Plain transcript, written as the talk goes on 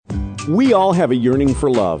We all have a yearning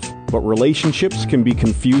for love, but relationships can be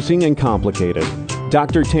confusing and complicated.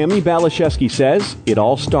 Dr. Tammi Balashevsky says it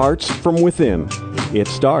all starts from within. It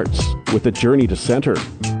starts with a journey to center.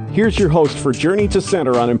 Here's your host for Journey to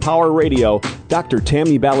Center on Empower Radio, Dr.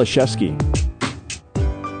 Tammi Balashevsky.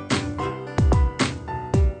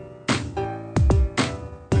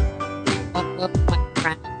 Hello, my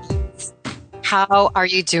friends. How are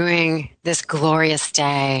you doing this glorious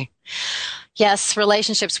day? Yes,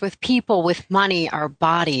 relationships with people, with money, our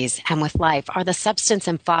bodies, and with life are the substance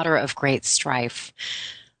and fodder of great strife.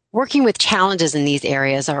 Working with challenges in these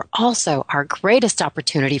areas are also our greatest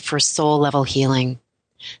opportunity for soul-level healing.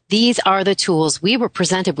 These are the tools we were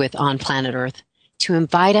presented with on planet Earth to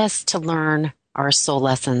invite us to learn our soul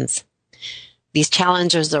lessons. These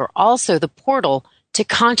challenges are also the portal to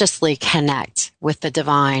consciously connect with the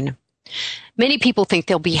divine. Many people think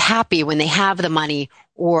they'll be happy when they have the money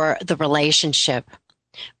or the relationship.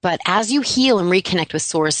 But as you heal and reconnect with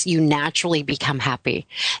Source, you naturally become happy.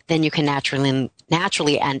 Then you can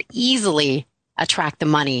naturally and easily attract the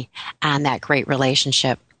money and that great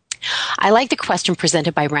relationship. I like the question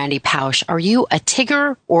presented by Randy Pausch. Are you a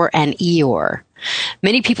Tigger or an Eeyore?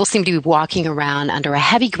 Many people seem to be walking around under a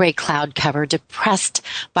heavy gray cloud cover, depressed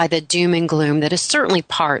by the doom and gloom that is certainly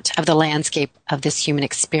part of the landscape of this human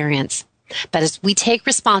experience. But as we take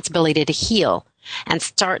responsibility to heal and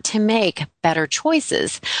start to make better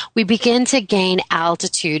choices, we begin to gain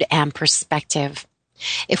altitude and perspective.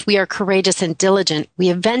 If we are courageous and diligent, we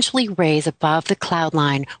eventually raise above the cloud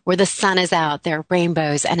line where the sun is out, there are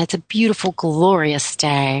rainbows, and it's a beautiful, glorious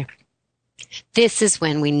day. This is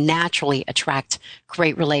when we naturally attract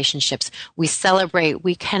great relationships. We celebrate,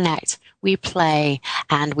 we connect, we play,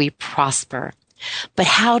 and we prosper. But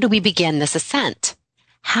how do we begin this ascent?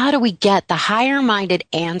 How do we get the higher-minded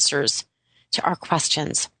answers to our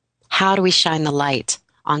questions? How do we shine the light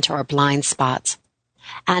onto our blind spots?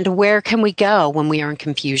 And where can we go when we are in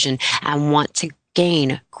confusion and want to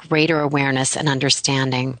gain greater awareness and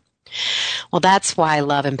understanding? Well, that's why I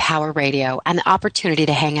love Empower Radio and the opportunity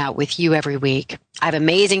to hang out with you every week. I have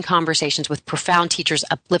amazing conversations with profound teachers,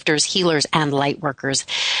 uplifters, healers, and light workers.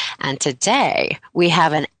 And today we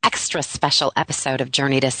have an extra special episode of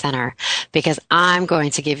Journey to Center because I'm going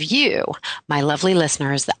to give you, my lovely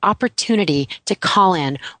listeners, the opportunity to call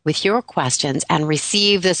in with your questions and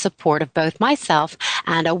receive the support of both myself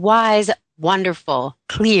and a wise, wonderful,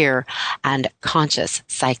 clear, and conscious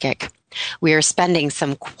psychic. We are spending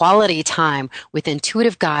some quality time with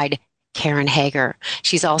intuitive guide Karen Hager.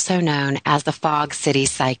 She's also known as the Fog City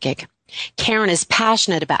Psychic. Karen is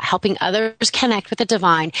passionate about helping others connect with the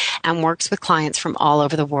divine and works with clients from all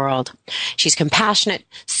over the world. She's compassionate,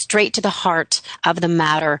 straight to the heart of the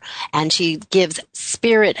matter, and she gives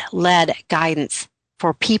spirit-led guidance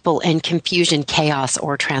for people in confusion, chaos,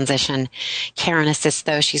 or transition. Karen assists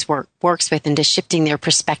those she works with into shifting their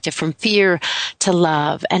perspective from fear to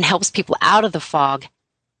love and helps people out of the fog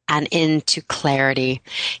and into clarity.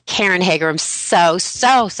 Karen Hager, I'm so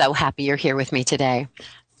happy you're here with me today.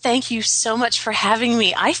 Thank you so much for having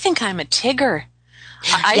me. I think I'm a Tigger.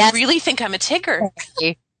 Yes. I really think I'm a Tigger.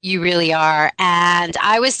 You really are. And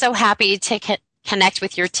I was so happy to connect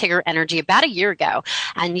with your Tigger energy about a year ago.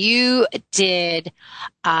 And you did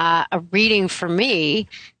a reading for me.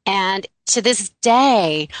 And to this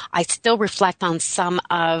day, I still reflect on some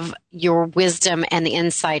of your wisdom and the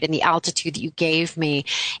insight and the altitude that you gave me.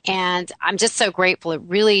 And I'm just so grateful. It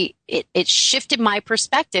really, it shifted my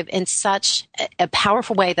perspective in such a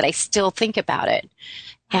powerful way that I still think about it.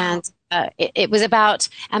 And it was about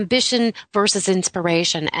ambition versus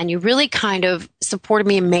inspiration. And you really kind of supported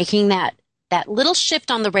me in making that little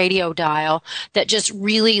shift on the radio dial that just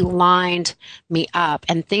really lined me up.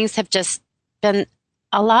 And things have just been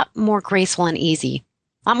a lot more graceful and easy,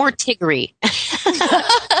 a lot more Tiggery.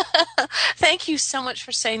 Thank you so much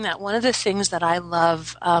for saying that. One of the things that I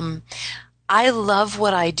love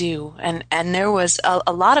what I do. And there was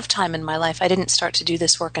a lot of time in my life. I didn't start to do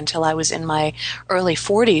this work until I was in my early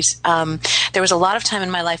 40s. There was a lot of time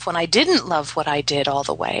in my life when I didn't love what I did all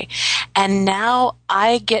the way. And now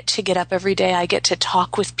I get to get up every day. I get to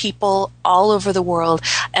talk with people all over the world.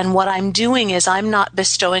 And what I'm doing is I'm not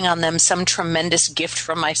bestowing on them some tremendous gift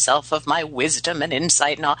from myself of my wisdom and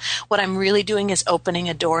insight and all. What I'm really doing is opening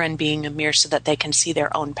a door and being a mirror so that they can see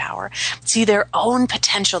their own power, see their own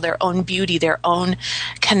potential, their own beauty, their own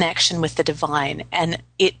connection with the divine. And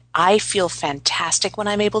I feel fantastic when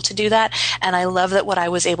I'm able to do that. And I love that what I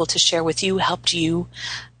was able to share with you helped you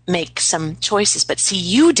make some choices. But see,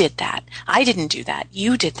 you did that. I didn't do that.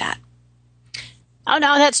 You did that. Oh,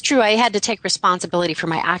 no, that's true. I had to take responsibility for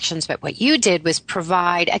my actions, but what you did was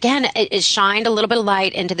provide, again, it shined a little bit of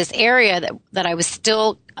light into this area that I was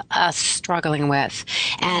still struggling with.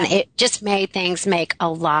 And it just made things make a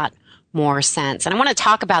lot more sense. And I want to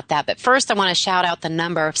talk about that. But first, I want to shout out the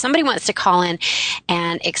number. If somebody wants to call in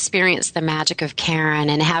and experience the magic of Karen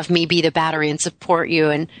and have me be the battery and support you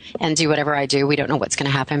and do whatever I do, we don't know what's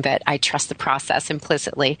going to happen, but I trust the process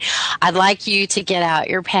implicitly. I'd like you to get out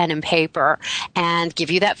your pen and paper and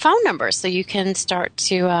give you that phone number so you can start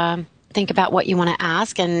to think about what you want to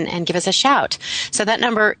ask and give us a shout. So that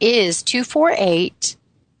number is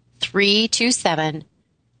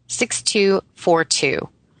 248-327-6242.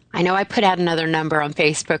 I know I put out another number on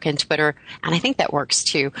Facebook and Twitter, and I think that works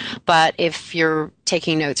too. But if you're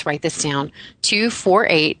taking notes, write this down,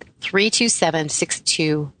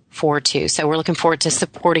 248-327-6242. So we're looking forward to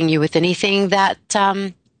supporting you with anything that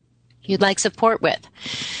you'd like support with.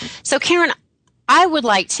 So Karen, I would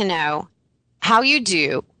like to know how you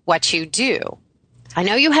do what you do. I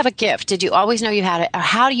know you have a gift. Did you always know you had it? Or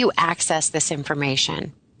how do you access this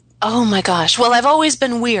information? Oh my gosh! Well, I've always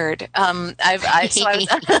been weird. I've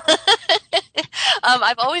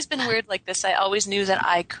always been weird like this. I always knew that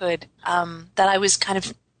I could, that I was kind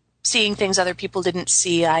of seeing things other people didn't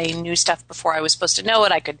see. I knew stuff before I was supposed to know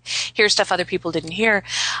it. I could hear stuff other people didn't hear.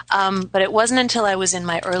 But it wasn't until I was in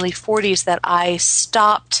my early 40s that I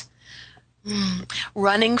stopped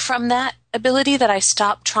running from that ability, that I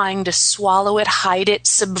stopped trying to swallow it, hide it,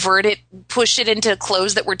 subvert it, push it into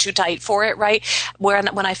clothes that were too tight for it, right?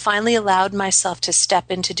 When I finally allowed myself to step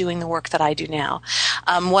into doing the work that I do now.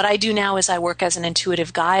 What I do now is I work as an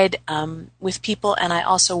intuitive guide with people, and I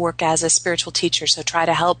also work as a spiritual teacher, so try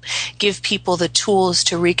to help give people the tools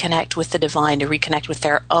to reconnect with the divine, to reconnect with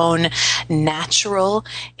their own natural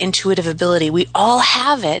intuitive ability. We all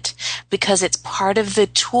have it because it's part of the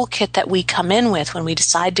toolkit that we come in with when we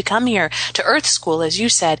decide to come here to Earth School, as you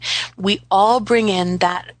said. We all bring in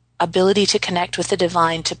that ability to connect with the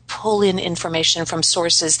divine, to pull in information from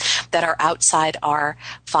sources that are outside our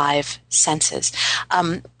five senses.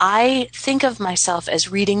 I think of myself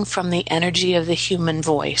as reading from the energy of the human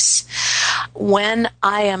voice. When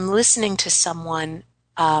I am listening to someone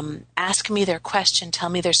ask me their question, tell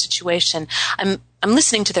me their situation, I'm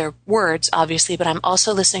listening to their words, obviously, but I'm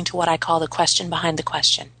also listening to what I call the question behind the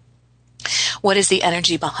question. What is the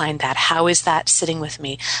energy behind that? How is that sitting with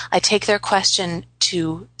me? I take their question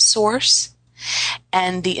to source,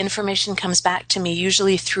 and the information comes back to me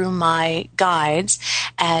usually through my guides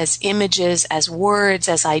as images, as words,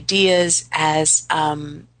 as ideas, as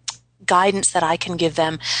guidance that I can give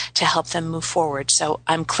them to help them move forward. So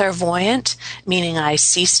I'm clairvoyant, meaning I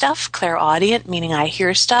see stuff, clairaudient, meaning I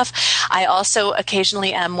hear stuff. I also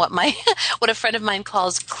occasionally am what a friend of mine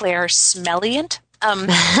calls clairsmellient.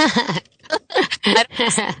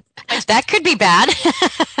 That could be bad.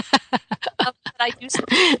 I use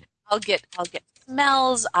I'll get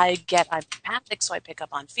smells. I'm empathic, so I pick up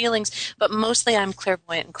on feelings. But mostly, I'm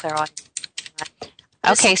clairvoyant and clairaudient.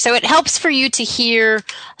 Okay, so it helps for you to hear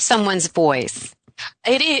someone's voice.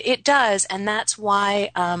 It does, and that's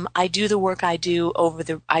why I do the work I do over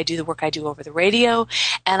the radio,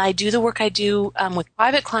 and I do the work I do with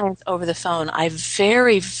private clients over the phone. I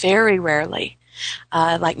very, very rarely.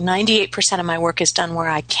 Like 98% of my work is done where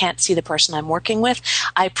I can't see the person I'm working with.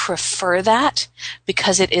 I prefer that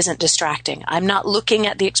because it isn't distracting. I'm not looking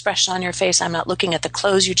at the expression on your face. I'm not looking at the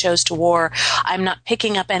clothes you chose to wear. I'm not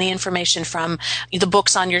picking up any information from the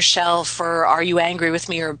books on your shelf or are you angry with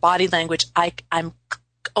me or body language. I'm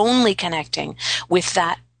only connecting with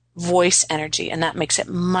that voice energy, and that makes it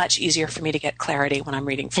much easier for me to get clarity when I'm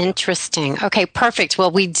reading. Interesting. Okay, perfect.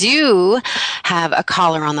 Well, we do have a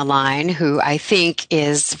caller on the line who I think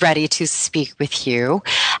is ready to speak with you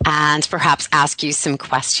and perhaps ask you some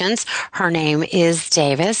questions. Her name is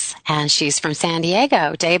Davis, and she's from San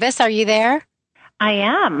Diego. Davis, are you there? I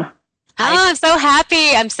am. Oh, I'm so happy.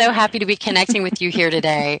 I'm so happy to be connecting with you here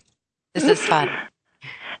today. This is fun.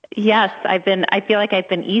 Yes, I feel like I've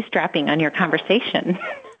been eavesdropping on your conversation.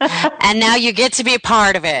 And now you get to be a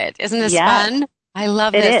part of it. Isn't this fun? I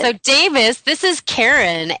love this. So Davis, this is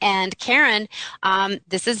Karen, and Karen,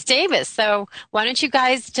 this is Davis. So why don't you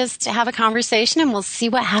guys just have a conversation and we'll see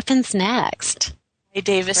what happens next. Hey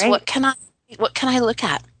Davis, Great. what can I look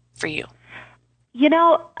at for you? You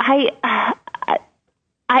know, I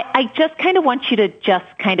just kind of want you to just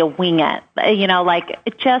kind of wing it. You know, like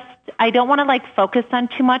I don't want to like focus on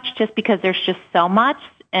too much just because there's just so much,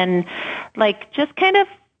 and like just kind of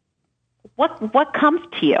what comes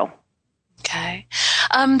to you. Okay.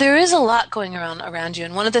 There is a lot going around you,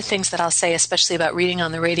 and one of the things that I'll say, especially about reading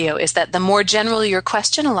on the radio, is that the more general your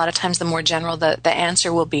question, a lot of times the more general the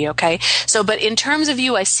answer will be, okay? So, but in terms of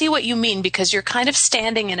you, I see what you mean, because you're kind of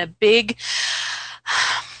standing in a big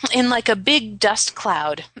dust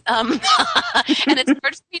cloud. And it's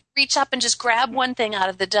hard for you to reach up and just grab one thing out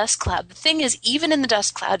of the dust cloud. The thing is, even in the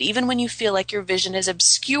dust cloud, even when you feel like your vision is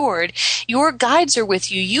obscured, your guides are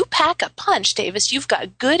with you. You pack a punch, Davis. You've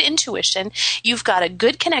got good intuition. You've got a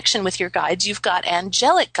good connection with your guides. You've got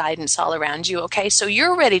angelic guidance all around you, okay? So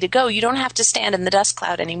you're ready to go. You don't have to stand in the dust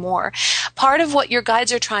cloud anymore. Part of what your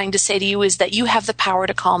guides are trying to say to you is that you have the power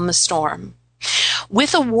to calm the storm.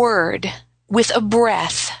 With a word, with a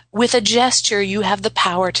breath, with a gesture, you have the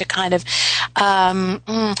power to kind of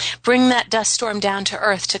bring that dust storm down to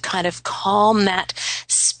earth, to kind of calm that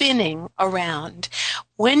spinning around.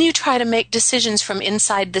 When you try to make decisions from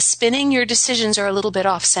inside the spinning, your decisions are a little bit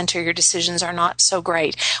off center. Your decisions are not so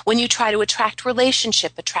great. When you try to attract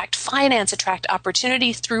relationship, attract finance, attract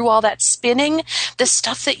opportunity through all that spinning, the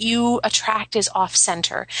stuff that you attract is off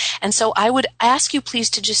center. And so I would ask you please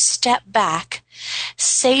to just step back,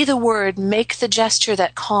 say the word, make the gesture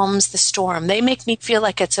that calms the storm. They make me feel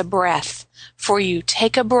like it's a breath for you.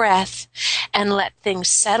 Take a breath and let things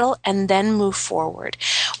settle and then move forward.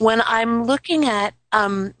 When I'm looking at,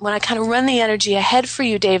 when I kind of run the energy ahead for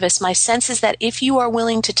you, Davis, my sense is that if you are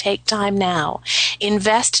willing to take time now,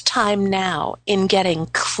 invest time now in getting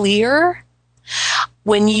clear,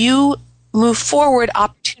 when you move forward,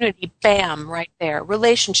 opportunity, bam, right there.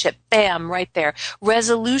 Relationship, bam, right there.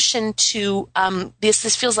 Resolution to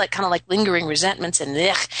this feels like kind of like lingering resentments and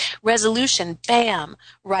resolution, bam,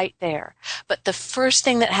 right there. But the first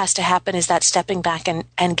thing that has to happen is that stepping back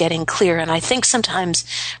and getting clear. And I think sometimes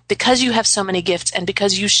because you have so many gifts and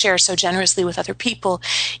because you share so generously with other people,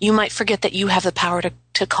 you might forget that you have the power to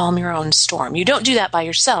calm your own storm. You don't do that by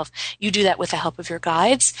yourself. You do that with the help of your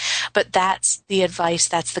guides. But that's the advice,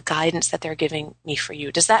 that's the guidance that they're giving me for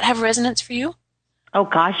you. Does that have resonance for you? Oh,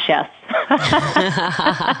 gosh, yes.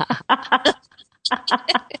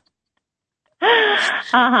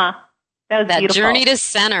 Uh-huh. That was that beautiful. journey to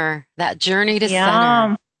center. That journey to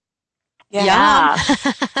center. Yeah.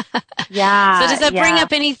 Yeah. So does that bring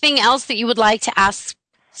up anything else that you would like to ask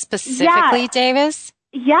specifically, Davis?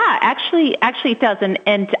 Yeah, actually it does.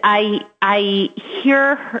 And I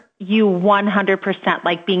hear you 100%,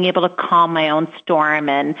 like being able to calm my own storm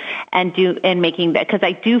and making that, because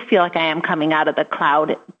I do feel like I am coming out of the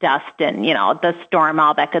cloud dust and, the storm,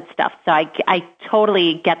 all that good stuff. So I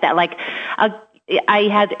totally get that. Like, I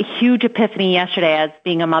had a huge epiphany yesterday as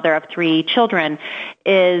being a mother of 3 children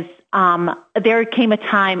is, there came a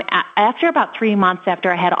time after about 3 months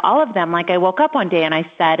after I had all of them, like I woke up one day and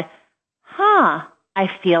I said, I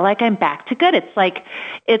feel like I'm back to good. It's like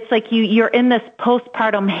you're in this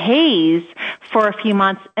postpartum haze for a few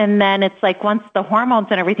months, and then it's like once the hormones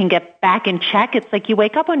and everything get back in check, it's like you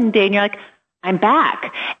wake up one day and you're like, I'm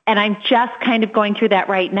back. And I'm just kind of going through that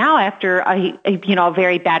right now after a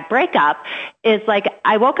very bad breakup. Is like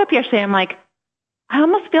I woke up yesterday, I'm like, I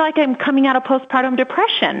almost feel like I'm coming out of postpartum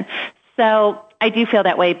depression. So I do feel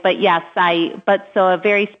that way. But yes, so a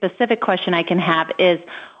very specific question I can have is,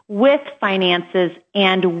 with finances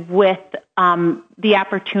and with the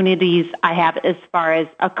opportunities I have as far as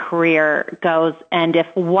a career goes, and if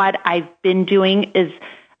what I've been doing is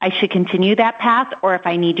I should continue that path, or if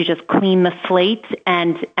I need to just clean the slate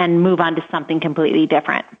and move on to something completely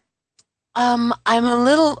different. I'm a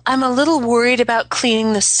little worried about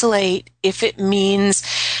cleaning the slate if it means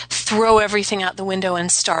throw everything out the window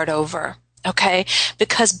and start over. Okay,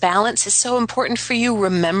 because balance is so important for you.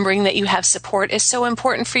 Remembering that you have support is so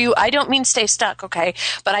important for you. I don't mean stay stuck, okay?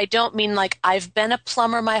 But I don't mean like I've been a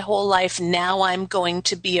plumber my whole life. Now I'm going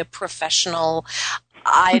to be a professional,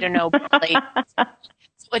 I don't know.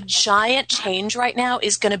 A giant change right now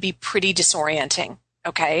is going to be pretty disorienting.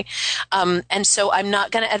 Okay. And so I'm not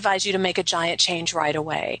going to advise you to make a giant change right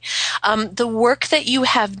away. The work that you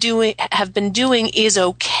have been doing is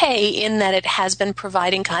okay in that it has been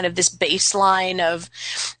providing kind of this baseline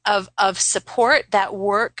of support. That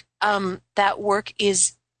work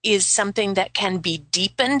is something that can be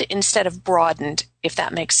deepened instead of broadened, if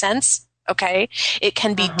that makes sense. Okay. It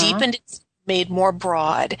can be deepened, made more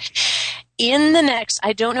broad. In the next,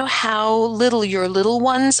 I don't know how little your little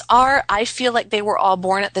ones are. I feel like they were all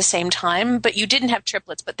born at the same time, but you didn't have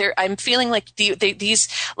triplets. But I'm feeling like these,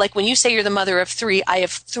 like when you say you're the mother of 3, I have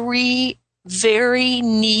 3 very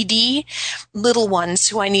needy little ones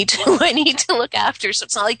who I need to look after. So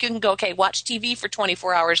it's not like you can go, okay, watch TV for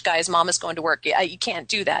 24 hours, guys. Mama's going to work. You can't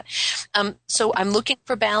do that. So I'm looking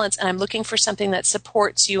for balance, and I'm looking for something that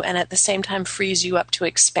supports you and at the same time frees you up to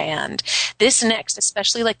expand. This next,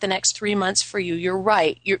 especially like the next 3 months for you, you're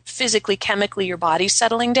right. You're physically, chemically, your body's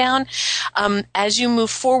settling down. As you move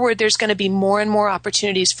forward, there's going to be more and more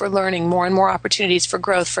opportunities for learning, more and more opportunities for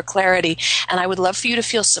growth, for clarity. And I would love for you to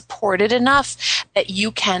feel supported enough that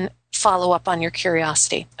you can follow up on your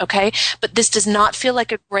curiosity, okay? But this does not feel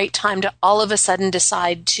like a great time to all of a sudden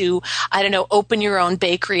decide to, I don't know, open your own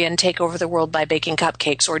bakery and take over the world by baking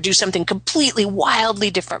cupcakes, or do something completely wildly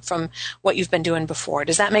different from what you've been doing before.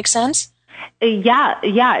 Does that make sense? Yeah,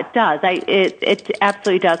 it does. It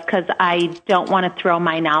absolutely does, because I don't want to throw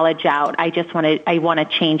my knowledge out. I want to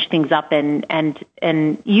change things up and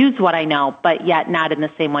use what I know, but yet not in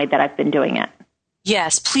the same way that I've been doing it.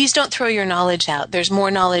 Yes, please don't throw your knowledge out. There's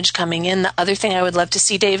more knowledge coming in. The other thing I would love to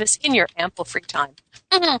see, Davis, in your ample free time,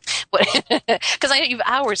 because I know you have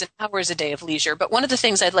hours and hours a day of leisure, but one of the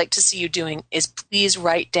things I'd like to see you doing is please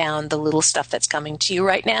write down the little stuff that's coming to you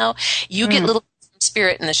right now. You get little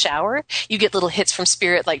spirit in the shower. You get little hits from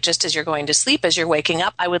spirit, like just as you're going to sleep, as you're waking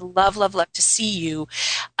up. I would love, love, love to see you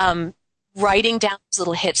writing down those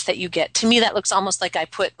little hits that you get. To me, that looks almost like I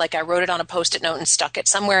wrote it on a Post-it note and stuck it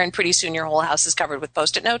somewhere, and pretty soon your whole house is covered with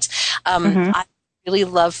Post-it notes. I really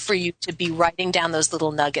love for you to be writing down those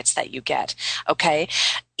little nuggets that you get, okay?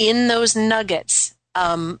 In those nuggets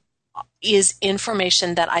is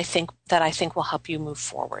information that I think will help you move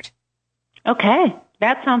forward. Okay,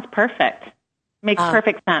 that sounds perfect. Makes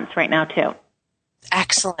perfect sense right now, too.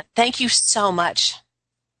 Excellent. Thank you so much.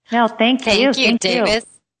 No, thank you. Thank you, Davis.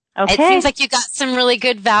 Okay. It seems like you got some really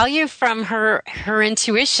good value from her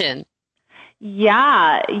intuition.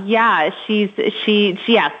 Yeah. Yes, you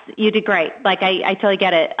did great. Like, I totally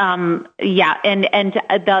get it. Yeah. And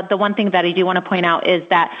the one thing that I do want to point out is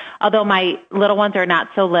that although my little ones are not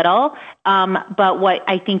so little, but what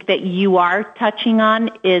I think that you are touching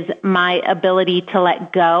on is my ability to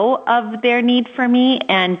let go of their need for me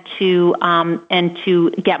and to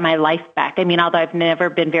get my life back. I mean, although I've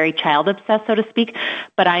never been very child obsessed, so to speak,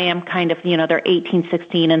 but I am kind of, they're 18,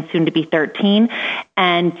 16, and soon to be 13.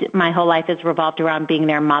 And my whole life is revolved around being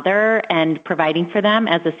their mother and providing for them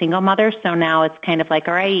as a single mother. So now it's kind of like,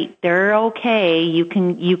 all right, they're okay. You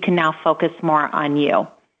can now focus more on you.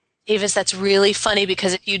 Davis, that's really funny,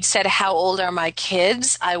 because if you'd said, how old are my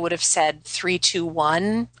kids? I would have said 3, 2,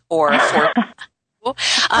 1 or 4.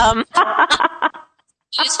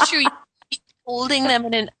 It's true. You keep holding them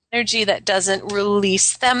in an energy that doesn't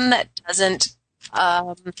release them, that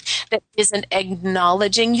isn't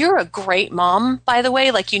acknowledging. You're a great mom, by the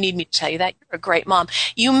way. Like, you need me to tell you that. You're a great mom.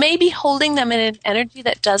 You may be holding them in an energy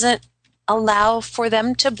that doesn't allow for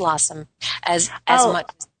them to blossom as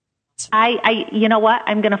much. You know what?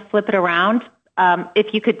 I'm going to flip it around.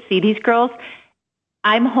 If you could see these girls,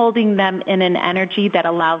 I'm holding them in an energy that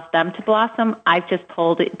allows them to blossom. I've just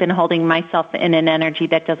been holding myself in an energy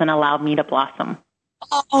that doesn't allow me to blossom.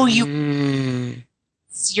 Oh,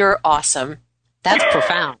 you're awesome. That's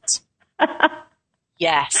profound.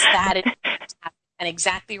 Yes, that is and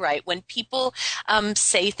exactly right. When people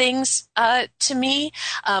say things to me,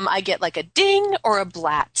 I get like a ding or a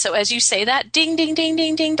blat. So as you say that, ding, ding, ding,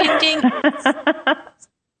 ding, ding, ding, ding.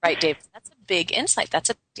 Right, Dave. That's a big insight. That's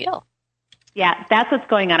a big deal. Yeah, that's what's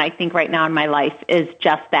going on, I think, right now in my life is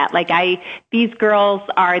just that. Like, these girls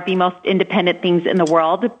are the most independent things in the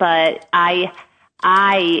world, but I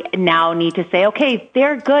now need to say, okay,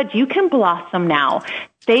 they're good. You can blossom now.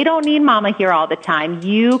 They don't need mama here all the time.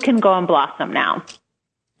 You can go and blossom now.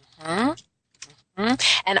 Mm-hmm. Mm-hmm.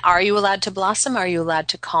 And are you allowed to blossom? Are you allowed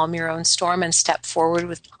to calm your own storm and step forward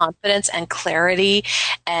with confidence and clarity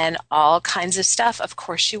and all kinds of stuff? Of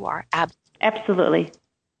course you are. Absolutely.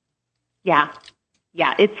 Yeah,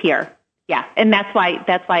 it's here. Yeah, and that's why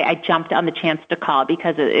I jumped on the chance to call,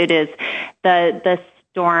 because it is the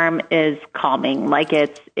storm is calming. Like,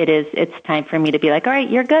 it's time for me to be like, all right,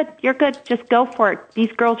 you're good, just go for it.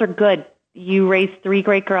 These girls are good. You raised 3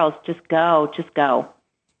 great girls. Just go.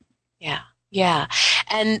 Yeah.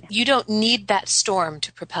 And you don't need that storm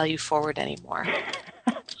to propel you forward anymore.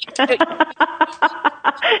 But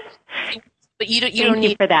you don't Thank need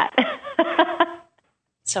you for that.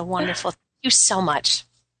 So wonderful. Thank you so much.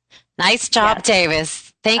 Nice job,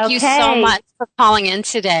 Davis. Thank you so much for calling in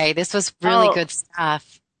today. This was really good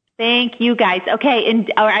stuff. Thank you, guys. Okay,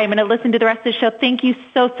 and I'm going to listen to the rest of the show. Thank you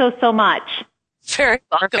so much. Very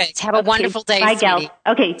welcome. Perfect. Have a wonderful day, bye, sweetie. gal.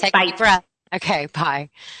 Okay, take bye. a deep breath. Okay, bye.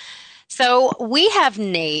 So we have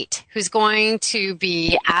Nate who's going to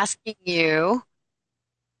be asking you,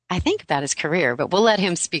 I think, about his career, but we'll let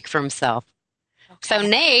him speak for himself. Okay. So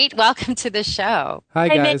Nate, welcome to the show. Hi,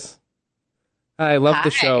 Hey, guys. I love Hi.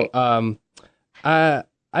 the show.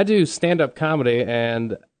 I do stand-up comedy,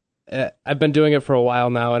 and I've been doing it for a while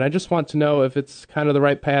now, and I just want to know if it's kind of the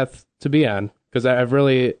right path to be on, because I've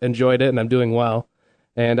really enjoyed it, and I'm doing well,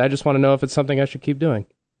 and I just want to know if it's something I should keep doing.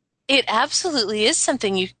 It absolutely is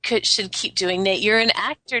something you should keep doing, Nate. You're an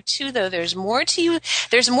actor too, though. There's more to you.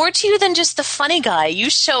 There's more to you than just the funny guy. You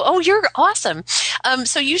show. Oh, you're awesome.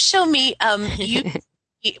 So you show me.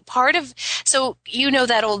 So you know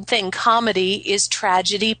that old thing. Comedy is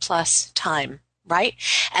tragedy plus time. Right?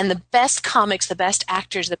 And the best comics, the best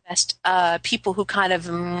actors, the best people who kind of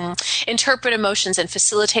interpret emotions and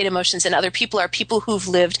facilitate emotions in other people are people who've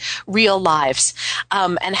lived real lives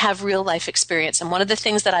and have real life experience. And one of the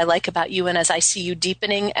things that I like about you, and as I see you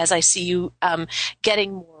deepening, as I see you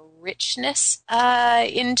getting more richness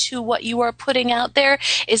into what you are putting out there,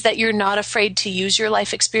 is that you're not afraid to use your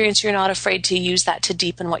life experience. You're not afraid to use that to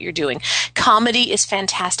deepen what you're doing. Comedy is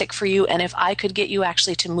fantastic for you, and if I could get you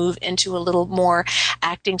actually to move into a little more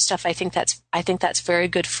acting stuff, I think that's very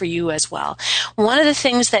good for you as well. One of the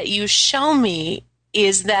things that you show me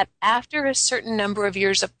is that after a certain number of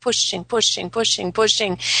years of pushing,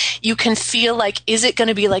 you can feel like, is it going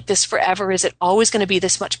to be like this forever? Is it always going to be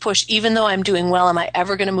this much push? Even though I'm doing well, am I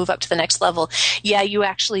ever going to move up to the next level? Yeah, you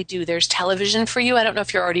actually do. There's television for you. I don't know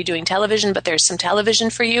if you're already doing television, but there's some television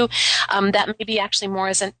for you. That may be actually more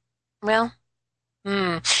as an,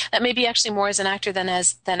 that may be actually more as an actor than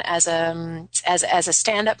as a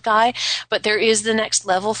stand-up guy, but there is the next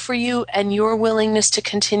level for you, and your willingness to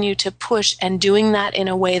continue to push and doing that in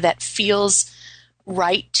a way that feels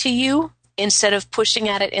right to you, instead of pushing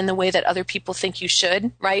at it in the way that other people think you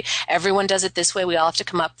should, right? Everyone does it this way. We all have to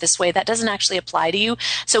come up this way. That doesn't actually apply to you.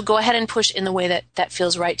 So go ahead and push in the way that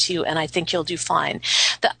feels right to you, and I think you'll do fine.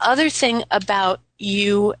 The other thing about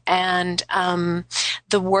you and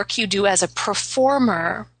the work you do as a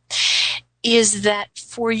performer is that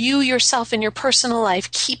for you yourself in your personal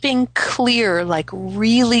life, keeping clear, like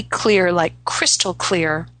really clear, like crystal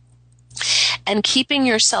clear, and keeping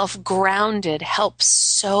yourself grounded helps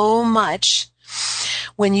so much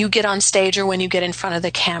when you get on stage or when you get in front of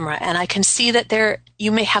the camera. And I can see that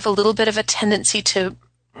you may have a little bit of a tendency to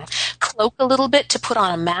cloak a little bit, to put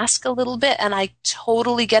on a mask a little bit, and I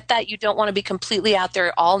totally get that. You don't want to be completely out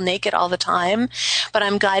there all naked all the time, but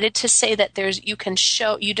I'm guided to say that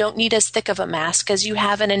you don't need as thick of a mask as you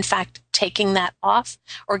have, and in fact taking that off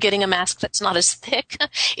or getting a mask that's not as thick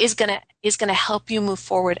is going to help you move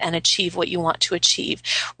forward and achieve what you want to achieve.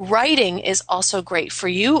 Writing is also great for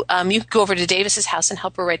you. You can go over to Davis's house and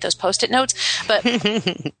help her write those Post-it notes, but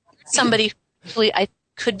somebody actually, I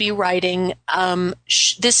could be writing,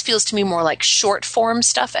 this feels to me more like short form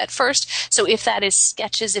stuff at first. So if that is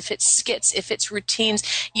sketches, if it's skits, if it's routines,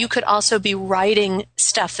 you could also be writing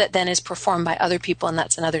stuff that then is performed by other people, and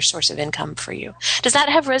that's another source of income for you. Does that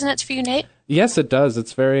have resonance for you, Nate? Yes, it does.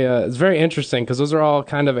 It's very interesting, because those are all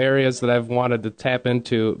kind of areas that I've wanted to tap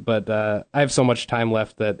into, but I have so much time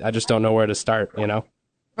left that I just don't know where to start, you know?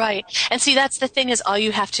 Right. And see, that's the thing, is all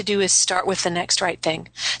you have to do is start with the next right thing.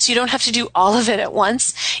 So you don't have to do all of it at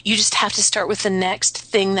once. You just have to start with the next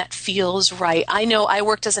thing that feels right. I know I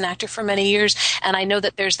worked as an actor for many years, and I know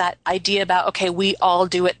that there's that idea about, okay, we all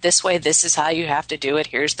do it this way. This is how you have to do it.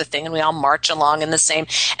 Here's the thing. And we all march along in the same.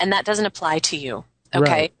 And that doesn't apply to you.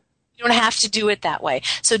 Okay. Right. You don't have to do it that way.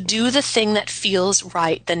 So do the thing that feels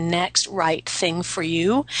right, the next right thing for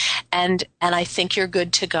you, and I think you're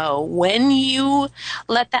good to go. When you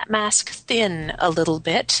let that mask thin a little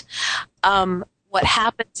bit, what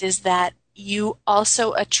happens is that you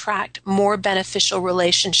also attract more beneficial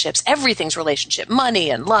relationships. Everything's relationship, money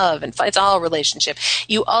and love and it's all relationship.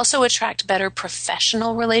 You also attract better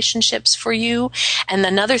professional relationships for you. And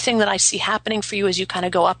another thing that I see happening for you as you kind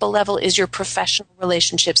of go up a level is your professional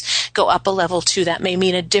relationships go up a level too. That may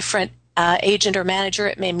mean a different agent or manager.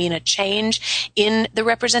 It may mean a change in the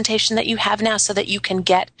representation that you have now, so that you can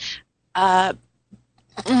get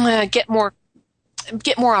more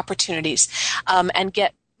opportunities and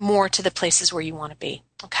get more to the places where you want to be.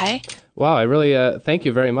 Okay? Wow, I really thank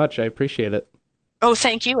you very much. I appreciate it. Oh,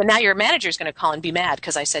 thank you. And now your manager's going to call and be mad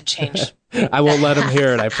because I said change. I won't let him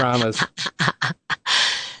hear it, I promise.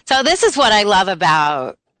 So this is what I love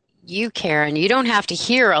about you, Karen. You don't have to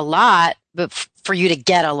hear a lot, but for you to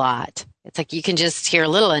get a lot. It's like you can just hear a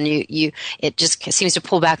little, and it just seems to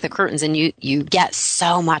pull back the curtains, and you get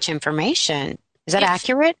so much information. Is that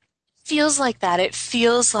accurate? feels like that. It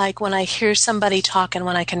feels like when I hear somebody talk and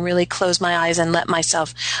when I can really close my eyes and let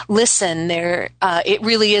myself listen, it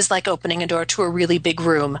really is like opening a door to a really big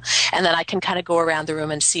room, and then I can kind of go around the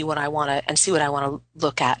room and see what I want to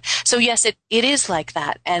look at. So yes, it is like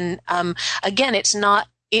that. And again,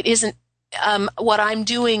 what I'm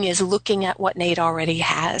doing is looking at what Nate already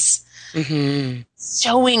has. Mm-hmm.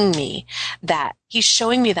 Showing me that. He's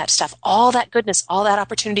showing me that stuff, all that goodness, all that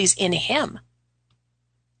opportunities in him.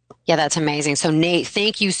 Yeah, that's amazing. So Nate,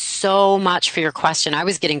 thank you so much for your question. I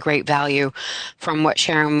was getting great value from what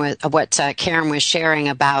Karen was sharing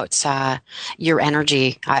about your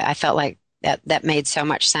energy. I felt like that made so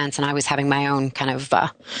much sense, and I was having my own kind of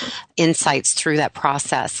insights through that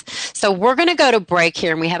process. So we're going to go to break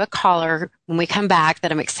here, and we have a caller when we come back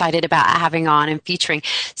that I'm excited about having on and featuring.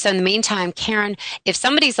 So in the meantime, Karen, if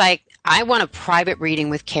somebody's like, I want a private reading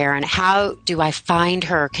with Karen, how do I find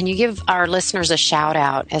her? Can you give our listeners a shout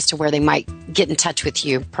out as to where they might get in touch with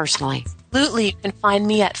you personally? Absolutely. You can find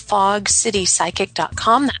me at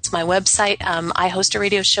fogcitypsychic.com. That's my website. I host a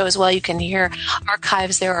radio show as well. You can hear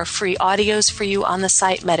archives. There are free audios for you on the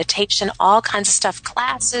site, meditation, all kinds of stuff,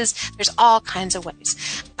 classes. There's all kinds of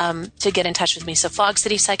ways to get in touch with me. So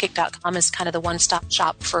fogcitypsychic.com is kind of the one-stop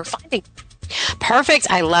shop for finding.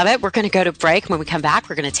 Perfect. I love it. We're going to go to break. When we come back,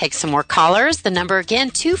 we're going to take some more callers. The number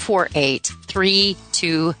again,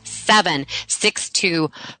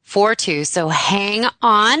 248-327-6242. So hang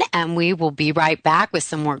on, and we will be right back with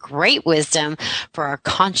some more great wisdom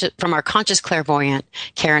from our conscious clairvoyant,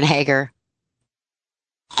 Karen Hager.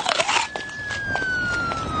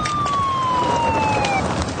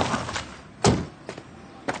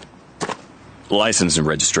 License and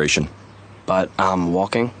registration. But I'm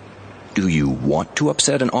walking. Do you want to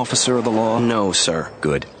upset an officer of the law? No, sir.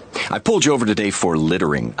 Good. I pulled you over today for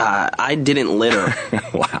littering. I didn't litter.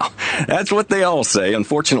 Wow. That's what they all say.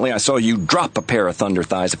 Unfortunately, I saw you drop a pair of thunder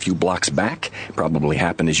thighs a few blocks back. Probably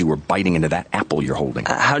happened as you were biting into that apple you're holding.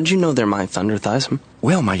 How'd you know they're my thunder thighs?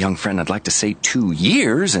 Well, my young friend, I'd like to say 2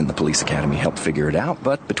 years in the police academy helped figure it out,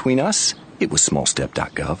 but between us, it was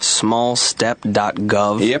smallstep.gov.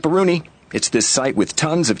 Smallstep.gov? Yep, Rooney. It's this site with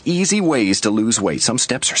tons of easy ways to lose weight. Some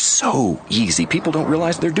steps are so easy, people don't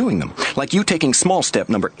realize they're doing them. Like you taking small step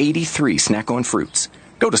number 83, snack on fruits.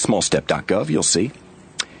 Go to smallstep.gov, you'll see.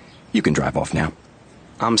 You can drive off now.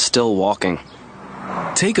 I'm still walking.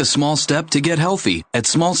 Take a small step to get healthy at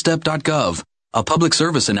smallstep.gov. A public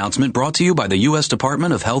service announcement brought to you by the U.S.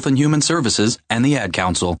 Department of Health and Human Services and the Ad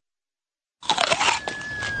Council.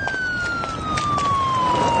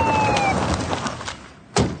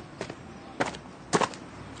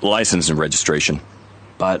 License and registration.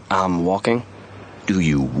 But I'm walking. Do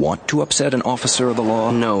you want to upset an officer of the law?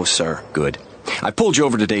 No, sir. Good. I pulled you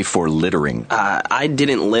over today for littering. I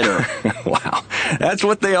didn't litter. Wow. That's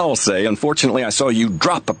what they all say. Unfortunately, I saw you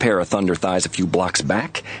drop a pair of thunder thighs a few blocks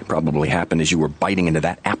back. Probably happened as you were biting into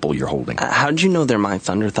that apple you're holding. How'd you know they're my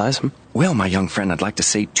thunder thighs? Well, my young friend, I'd like to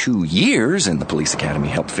say 2 years in the police academy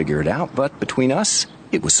helped figure it out, but between us,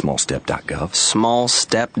 it was smallstep.gov.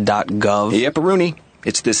 Smallstep.gov? Yep, Rooney.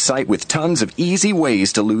 It's this site with tons of easy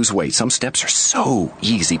ways to lose weight. Some steps are so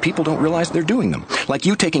easy, people don't realize they're doing them. Like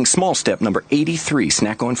you taking small step number 83,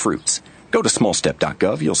 snack on fruits. Go to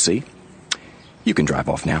smallstep.gov, you'll see. You can drive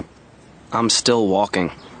off now. I'm still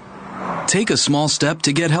walking. Take a small step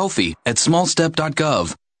to get healthy at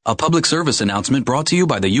smallstep.gov. A public service announcement brought to you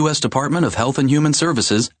by the U.S. Department of Health and Human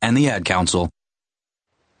Services and the Ad Council.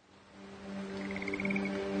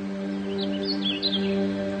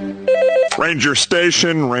 Ranger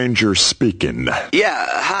Station, Ranger speaking. Yeah,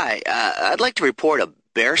 hi. I'd like to report a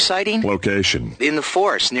bear sighting. Location? In the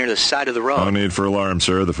forest, near the side of the road. No need for alarm,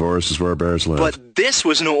 sir. The forest is where bears live. But this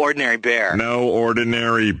was no ordinary bear. No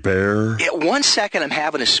ordinary bear? 1 second, I'm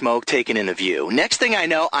having a smoke taken in the view. Next thing I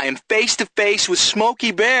know, I am face to face with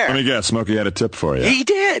Smokey Bear. Let me guess, Smokey had a tip for you. He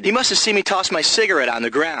did. He must have seen me toss my cigarette on the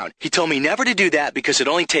ground. He told me never to do that because it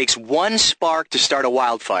only takes one spark to start a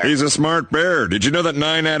wildfire. He's a smart bear. Did you know that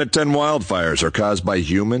 9 out of 10 wildfires are caused by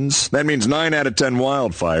humans? That means 9 out of 10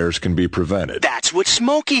 wildfires can be prevented. That's what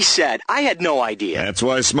Smokey said. I had no idea. That's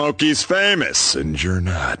why Smokey's famous, and you're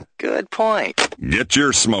not. Good point. Get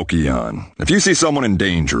your Smokey on. If you see someone in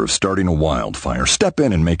danger of starting a wildfire, step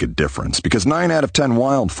in and make a difference, because 9 out of 10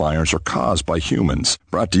 wildfires are caused by humans.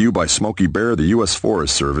 Brought to you by Smokey Bear, the U.S.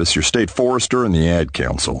 Forest Service, your state forester, and the Ad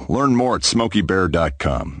Council. Learn more at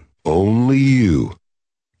smokeybear.com. Only you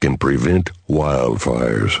can prevent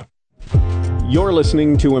wildfires. You're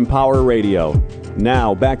listening to Empower Radio.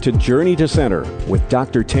 Now back to Journey to Center with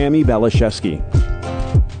Dr. Tammi Baliszewski.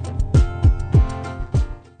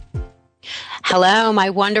 Hello,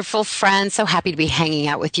 my wonderful friends. So happy to be hanging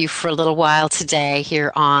out with you for a little while today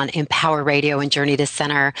here on Empower Radio and Journey to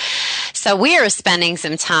Center. So we are spending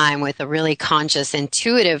some time with a really conscious,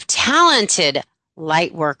 intuitive, talented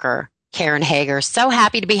light worker, Karen Hager. So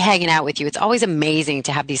happy to be hanging out with you. It's always amazing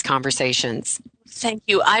to have these conversations. Thank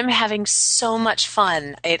you. I'm having so much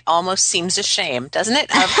fun. It almost seems a shame, doesn't it?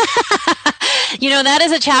 You know, that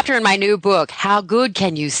is a chapter in my new book, How Good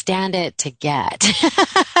Can You Stand It to Get?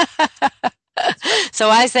 So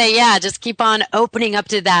I say, yeah, just keep on opening up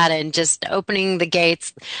to that and just opening the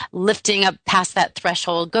gates, lifting up past that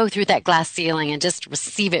threshold, go through that glass ceiling and just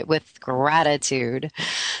receive it with gratitude.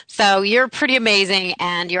 So you're pretty amazing,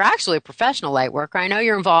 and you're actually a professional light worker. I know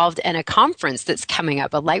you're involved in a conference that's coming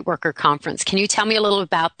up, a light worker conference. Can you tell me a little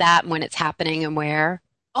about that, when it's happening and where?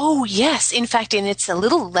 Oh, yes. In fact, and it's a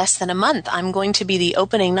little less than a month. I'm going to be the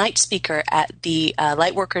opening night speaker at the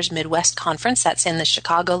Lightworkers Midwest Conference. That's in the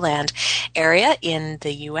Chicagoland area in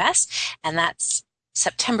the U.S., and that's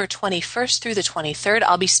September 21st through the 23rd.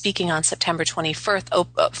 I'll be speaking on September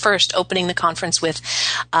 21st, opening the conference with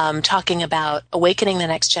talking about awakening the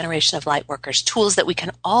next generation of lightworkers, tools that we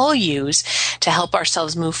can all use to help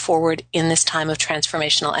ourselves move forward in this time of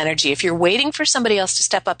transformational energy. If you're waiting for somebody else to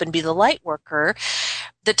step up and be the light worker,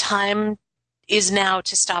 the time is now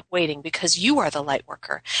to stop waiting, because you are the light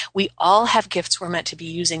worker. We all have gifts we're meant to be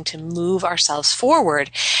using to move ourselves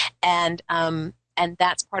forward. And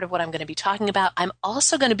that's part of what I'm going to be talking about. I'm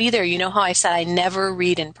also going to be there. You know how I said I never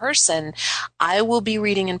read in person? I will be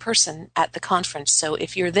reading in person at the conference. So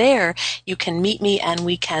if you're there, you can meet me and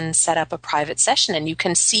we can set up a private session and you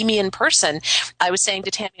can see me in person. I was saying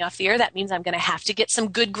to Tammi off the air, that means I'm going to have to get some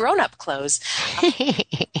good grown-up clothes.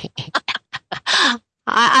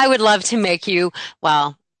 I would love to make you,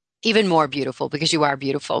 well, even more beautiful, because you are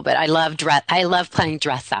beautiful, but I love playing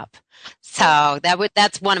dress up. So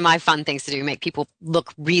that's one of my fun things to do, make people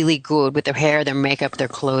look really good with their hair, their makeup, their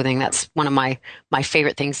clothing. That's one of my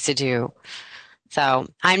favorite things to do. So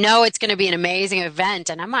I know it's going to be an amazing event,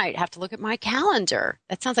 and I might have to look at my calendar.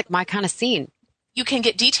 That sounds like my kind of scene. You can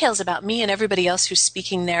get details about me and everybody else who's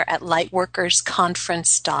speaking there at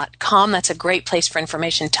lightworkersconference.com. That's a great place for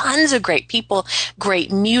information. Tons of great people,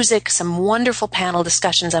 great music, some wonderful panel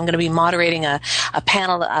discussions. I'm going to be moderating a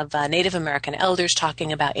panel of Native American elders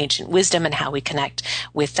talking about ancient wisdom and how we connect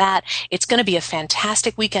with that. It's going to be a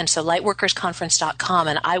fantastic weekend, so lightworkersconference.com,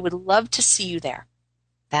 and I would love to see you there.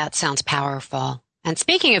 That sounds powerful. And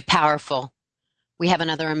speaking of powerful, we have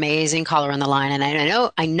another amazing caller on the line, and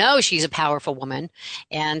I know she's a powerful woman,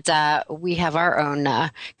 and we have our own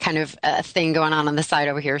kind of thing going on the side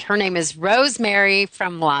over here. Her name is Rosemary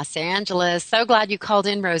from Los Angeles. So glad you called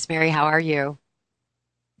in, Rosemary. How are you?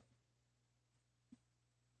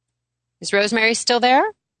 Is Rosemary still there?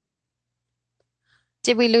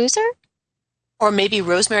 Did we lose her? Or maybe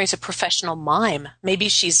Rosemary's a professional mime. Maybe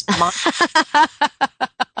she's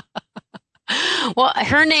Well,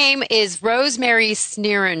 her name is Rosemary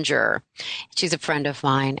Sneeringer. She's a friend of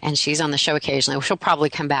mine, and she's on the show occasionally. She'll probably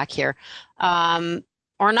come back here or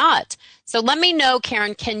not. So let me know,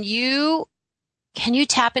 Karen, can you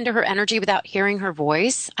tap into her energy without hearing her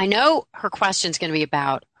voice? I know her question's going to be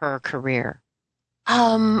about her career.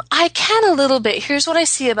 I can a little bit. Here's what I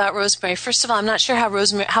see about Rosemary. First of all, I'm not sure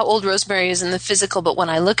how old Rosemary is in the physical, but when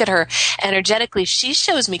I look at her energetically, she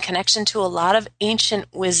shows me connection to a lot of ancient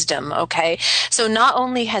wisdom, okay? So not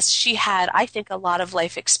only has she had, I think, a lot of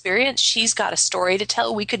life experience, she's got a story to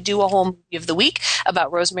tell. We could do a whole movie of the week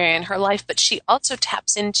about Rosemary and her life, but she also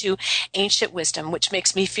taps into ancient wisdom, which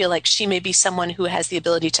makes me feel like she may be someone who has the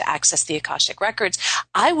ability to access the Akashic Records.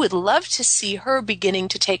 I would love to see her beginning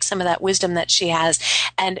to take some of that wisdom that she has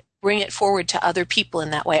and bring it forward to other people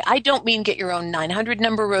in that way. I don't mean get your own 900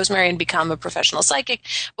 number, Rosemary, and become a professional psychic,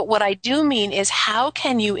 but what I do mean is how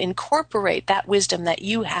can you incorporate that wisdom that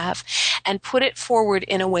you have and put it forward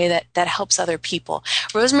in a way that helps other people.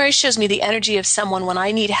 Rosemary shows me the energy of someone. When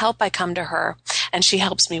I need help, I come to her, and she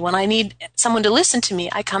helps me. When I need someone to listen to me,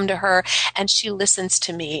 I come to her, and she listens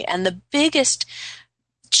to me. And the biggest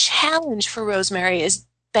challenge for Rosemary is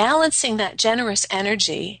balancing that generous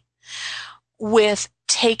energy with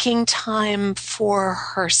taking time for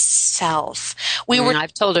herself.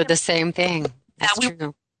 I've told her the same thing. That's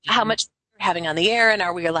true. How much we're having on the air, and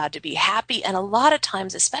are we allowed to be happy? And a lot of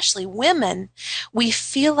times, especially women, we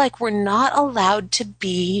feel like we're not allowed to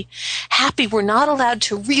be happy. We're not allowed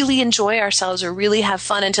to really enjoy ourselves or really have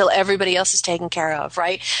fun until everybody else is taken care of,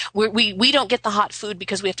 right? We don't get the hot food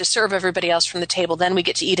because we have to serve everybody else from the table. Then we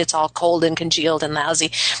get to eat. It's all cold and congealed and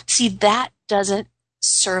lousy. See, that doesn't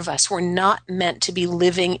serve us. We're not meant to be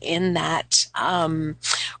living in that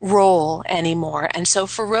role anymore. And so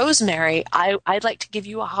for Rosemary, I'd like to give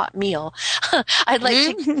you a hot meal. I'd like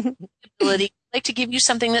to give you the ability. I'd like to give you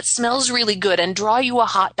something that smells really good and draw you a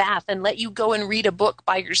hot bath and let you go and read a book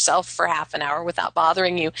by yourself for half an hour without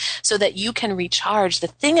bothering you so that you can recharge. The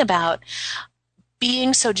thing about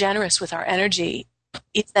being so generous with our energy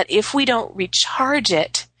is that if we don't recharge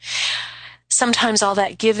it, sometimes all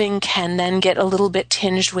that giving can then get a little bit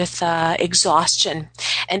tinged with exhaustion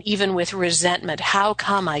and even with resentment. How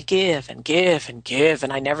come I give and give and give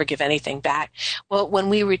and I never give anything back? Well, when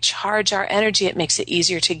we recharge our energy, it makes it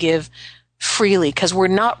easier to give freely because we're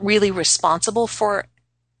not really responsible for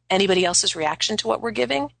anybody else's reaction to what we're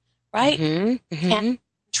giving, right? Can't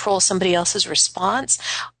control somebody else's response.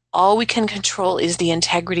 All we can control is the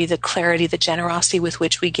integrity, the clarity, the generosity with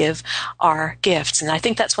which we give our gifts. And I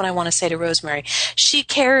think that's what I want to say to Rosemary. She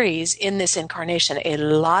carries in this incarnation a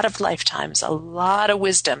lot of lifetimes, a lot of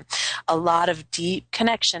wisdom, a lot of deep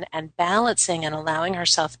connection, and balancing and allowing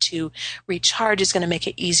herself to recharge is going to make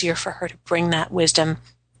it easier for her to bring that wisdom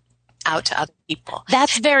out to other people.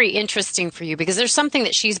 That's very interesting for you because there's something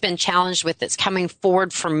that she's been challenged with that's coming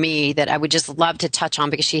forward for me that I would just love to touch on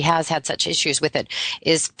because she has had such issues with it,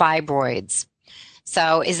 is fibroids.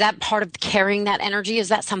 So is that part of carrying that energy? Is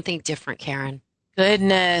that something different, Karen?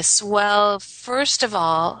 Goodness. Well, first of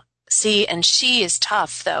all, see, and she is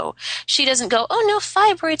tough, though. She doesn't go, oh, no,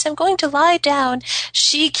 fibroids, I'm going to lie down.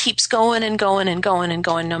 She keeps going and going and going and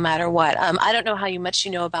going no matter what. I don't know how much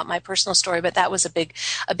you know about my personal story, but that was a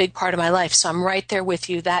big part of my life. So I'm right there with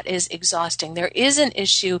you. That is exhausting. There is an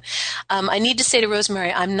issue. I need to say to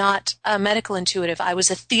Rosemary, I'm not a medical intuitive. I was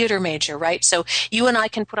a theater major, right? So you and I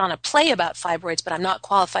can put on a play about fibroids, but I'm not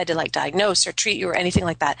qualified to diagnose or treat you or anything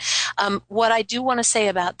like that. What I do want to say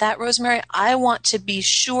about that, Rosemary, I want to be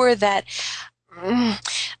sure that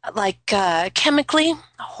chemically,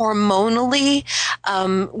 hormonally,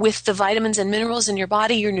 with the vitamins and minerals in your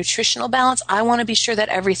body, your nutritional balance, I want to be sure that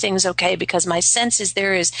everything's okay because my sense is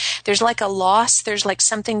there's like a loss, there's like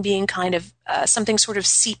something being kind of, something sort of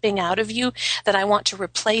seeping out of you that I want to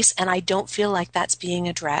replace, and I don't feel like that's being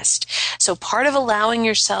addressed. So part of allowing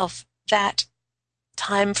yourself that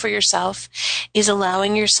time for yourself is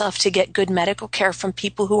allowing yourself to get good medical care from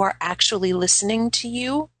people who are actually listening to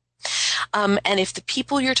you. And if the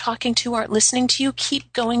people you're talking to aren't listening to you,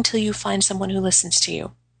 keep going till you find someone who listens to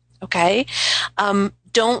you. Okay?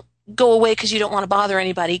 Don't go away because you don't want to bother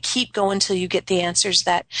anybody. Keep going till you get the answers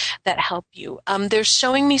that help you. They're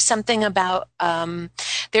showing me something about,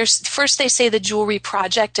 first they say the jewelry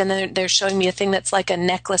project, and then they're showing me a thing that's like a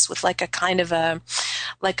necklace with like a kind of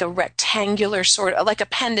like a rectangular sort of, like a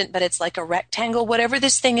pendant, but it's like a rectangle. Whatever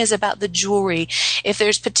this thing is about the jewelry, if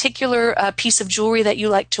there's particular piece of jewelry that you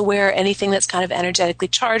like to wear, anything that's kind of energetically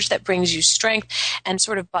charged that brings you strength and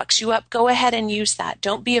sort of bucks you up, go ahead and use that.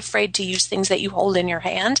 Don't be afraid to use things that you hold in your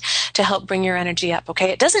hand to help bring your energy up,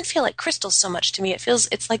 okay? It doesn't feel like crystals so much to me.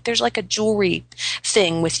 It's like there's like a jewelry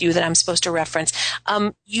thing with you that I'm supposed to reference.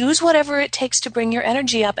 Use whatever it takes to bring your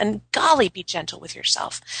energy up, and golly, be gentle with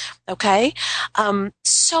yourself, okay?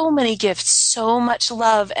 So many gifts, so much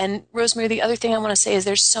love. And Rosemary, the other thing I want to say is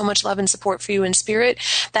there's so much love and support for you in spirit.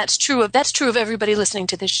 That's true of everybody listening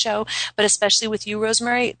to this show, but especially with you,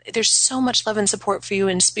 Rosemary. There's so much love and support for you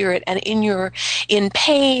in spirit, and in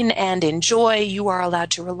pain and in joy, you are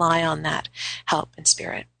allowed to rely on that help in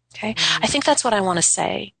spirit. Okay, I think that's what I want to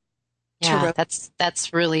say. Yeah,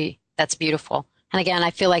 that's beautiful. And again,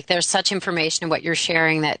 I feel like there's such information in what you're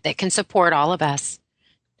sharing that can support all of us.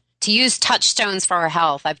 To use touchstones for our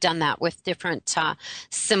health, I've done that with different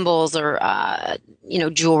symbols or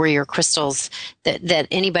jewelry or crystals. That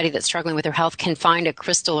anybody that's struggling with their health can find a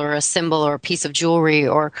crystal or a symbol or a piece of jewelry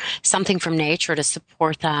or something from nature to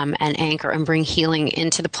support them and anchor and bring healing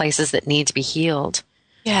into the places that need to be healed.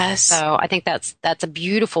 Yes. So I think that's a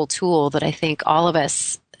beautiful tool that I think all of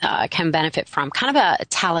us can benefit from. Kind of a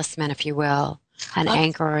talisman, if you will, an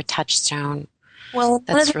anchor or a touchstone. Well,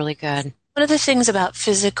 that's really good. One of the things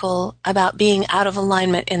about being out of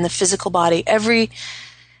alignment in the physical body,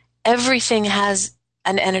 everything has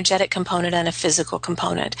an energetic component and a physical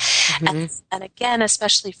component. Mm-hmm. And again,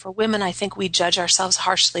 especially for women, I think we judge ourselves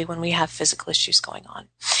harshly when we have physical issues going on.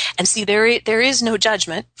 And see, there is no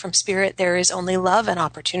judgment from spirit. There is only love and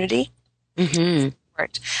opportunity. Mm-hmm.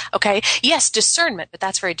 Okay. Yes, discernment, but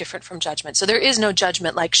that's very different from judgment. So there is no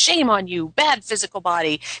judgment like shame on you, bad physical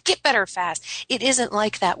body, get better fast. It isn't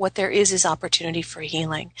like that. What there is opportunity for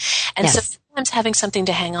healing. And so sometimes having something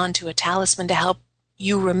to hang on to, a talisman to help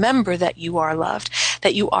you remember that you are loved,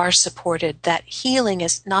 that you are supported, that healing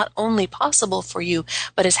is not only possible for you,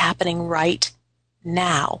 but is happening right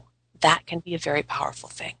now, that can be a very powerful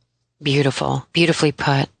thing. Beautiful. Beautifully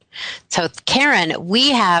put. So, Karen,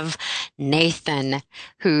 we have Nathan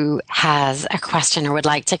who has a question or would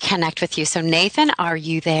like to connect with you. So, Nathan, are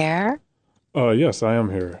you there? Yes, I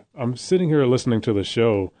am here. I'm sitting here listening to the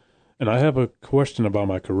show, and I have a question about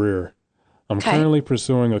my career. I'm currently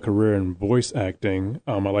pursuing a career in voice acting.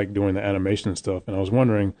 I like doing the animation stuff, and I was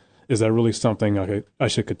wondering, is that really something I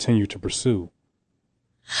should continue to pursue?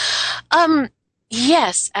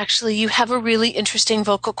 Yes, actually, you have a really interesting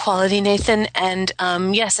vocal quality, Nathan, and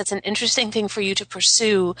yes, it's an interesting thing for you to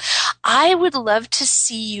pursue. I would love to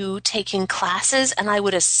see you taking classes, and I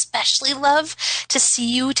would especially love to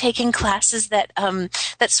see you taking classes that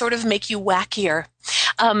that sort of make you wackier.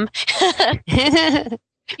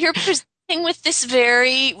 You're presenting with this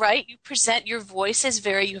very, right, you present your voice as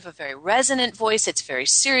you have a very resonant voice. It's very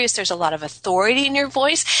serious. There's a lot of authority in your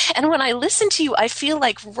voice. And when I listen to you, I feel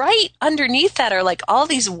like right underneath that are like all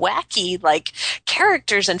these wacky, like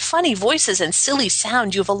characters and funny voices and silly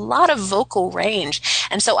sound. You have a lot of vocal range.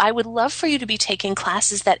 And so I would love for you to be taking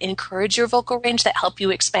classes that encourage your vocal range, that help you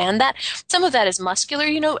expand that. Some of that is muscular,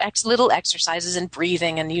 little exercises and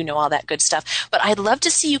breathing and all that good stuff. But I'd love to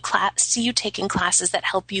see you taking classes that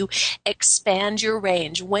help you expand your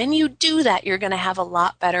range. When you do that, you're going to have a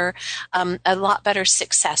lot better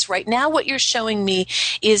success. Right now, what you're showing me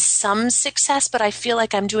is some success, but I feel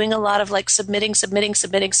like I'm doing a lot of like submitting,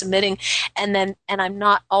 and I'm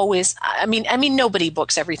not always. I mean, nobody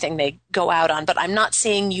books everything they go out on, but I'm not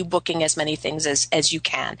seeing you booking as many things as you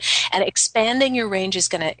can. And expanding your range is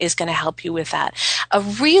gonna help you with that. A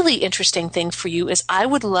really interesting thing for you is I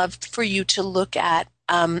would love for you to look at.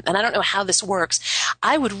 And I don't know how this works.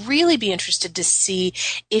 I would really be interested to see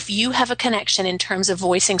if you have a connection in terms of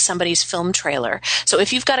voicing somebody's film trailer. So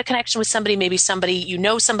if you've got a connection with somebody, maybe somebody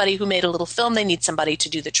who made a little film, they need somebody to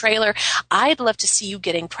do the trailer. I'd love to see you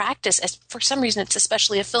getting practice. As for some reason, it's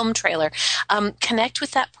especially a film trailer. Connect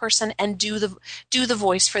with that person and do the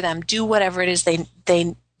voice for them. Do whatever it is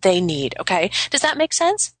they need. Okay, does that make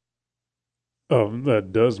sense?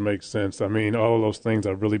 That does make sense. I mean, all of those things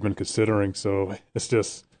I've really been considering, so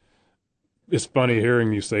it's funny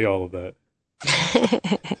hearing you say all of that.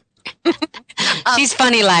 She's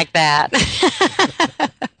funny like that.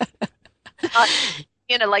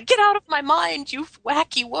 Like, get out of my mind, you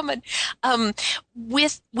wacky woman.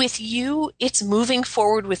 With you, it's moving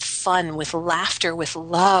forward with fun, with laughter, with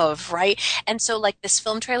love, right? And so like this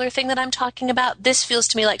film trailer thing that I'm talking about, this feels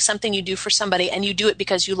to me like something you do for somebody, and you do it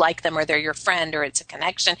because you like them or they're your friend or it's a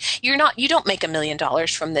connection. You don't make $1 million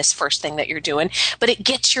from this first thing that you're doing, but it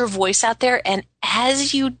gets your voice out there. And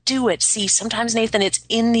as you do it, see, sometimes, Nathan, it's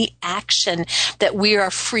in the action that we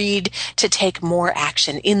are freed to take more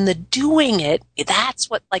action. In the doing it, that's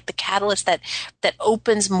what, like, the catalyst that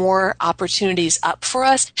opens more opportunities up for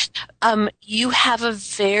us. You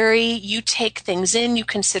take things in, you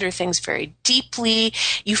consider things very deeply.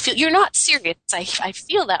 You feel, you're not serious. I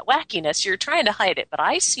feel that wackiness. You're trying to hide it, but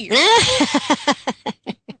I see you.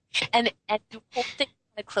 and you hold things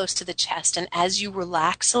close to the chest, and as you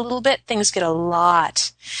relax a little bit, things get a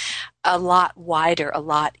lot wider, a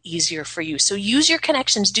lot easier for you. So use your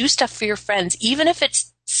connections, do stuff for your friends, even if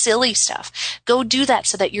it's silly stuff. Go do that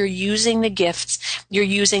so that you're using the gifts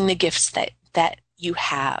that you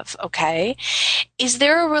have, okay? Is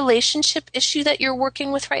there a relationship issue that you're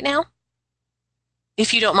working with right now?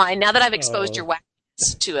 If you don't mind, now that I've exposed your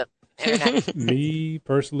wackiness to it. Me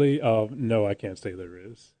personally, no, I can't say there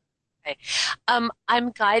is. Okay.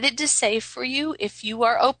 I'm guided to say for you, if you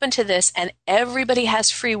are open to this, and everybody has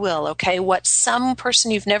free will, okay, what some person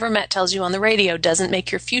you've never met tells you on the radio doesn't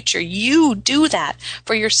make your future. You do that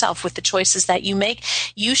for yourself with the choices that you make.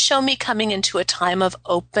 You show me coming into a time of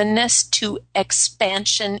openness to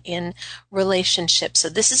expansion in relationships. So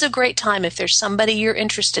this is a great time if there's somebody you're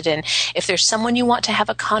interested in, if there's someone you want to have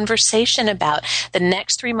a conversation about. The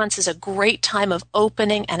next 3 months is a great time of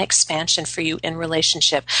opening and expansion for you in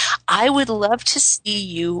relationship. I would love to see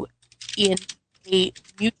you in a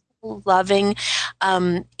mutual, loving,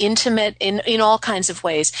 intimate, in all kinds of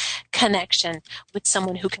ways, connection with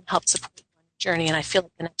someone who can help support you on your journey. And I feel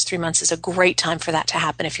like the next 3 months is a great time for that to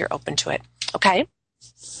happen if you're open to it. Okay?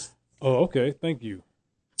 Oh, okay. Thank you.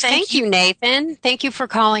 Thank you, Nathan. Thank you for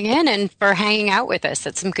calling in and for hanging out with us.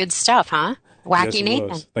 That's some good stuff, huh? Wacky yes,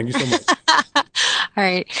 Nathan. Thank you so much. All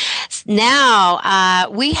right. Now,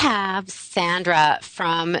 we have Sandra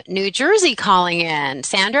from New Jersey calling in.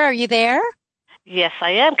 Sandra, are you there? Yes,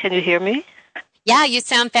 I am. Can you hear me? Yeah, you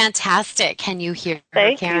sound fantastic. Can you hear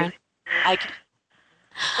Thank Karen? You.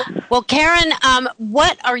 Well, Karen,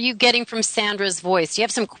 what are you getting from Sandra's voice? Do you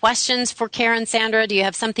have some questions for Karen, Sandra? Do you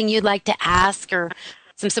have something you'd like to ask or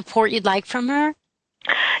some support you'd like from her?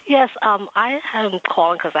 Yes, I am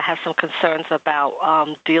calling because I have some concerns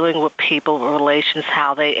about dealing with people, relations,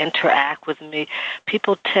 how they interact with me.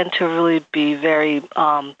 People tend to really be very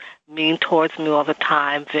mean towards me all the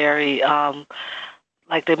time, very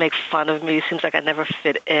like they make fun of me. It seems like I never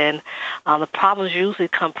fit in. The problems usually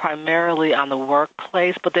come primarily on the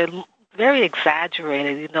workplace, but they're very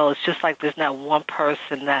exaggerated. You know, it's just like there's not one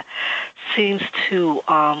person that seems to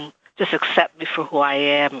just accept me for who I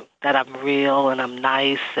am, that I'm real and I'm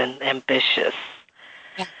nice and ambitious.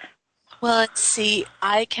 Yeah. Well, let's see.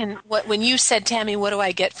 When you said, Tammy, what do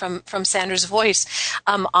I get from Sandra's voice?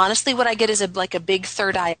 Honestly, what I get is like a big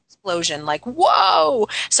third eye explosion, like, whoa!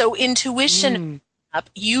 So intuition up.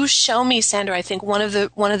 You show me, Sandra, I think one of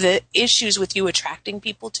the issues with you attracting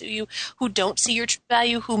people to you who don't see your true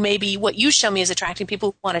value, who maybe what you show me is attracting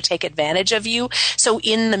people who want to take advantage of you. So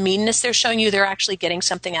in the meanness they're showing you, they're actually getting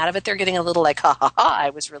something out of it. They're getting a little like, ha ha ha,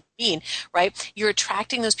 I was really mean, right? You're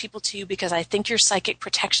attracting those people to you because I think your psychic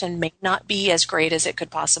protection may not be as great as it could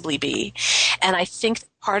possibly be. And I think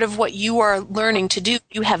part of what you are learning to do,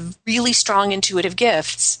 you have really strong intuitive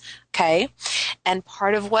gifts. Okay. And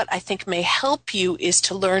part of what I think may help you is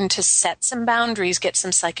to learn to set some boundaries, get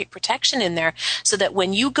some psychic protection in there so that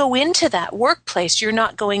when you go into that workplace, you're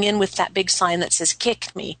not going in with that big sign that says,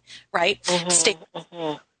 kick me, right? Stay.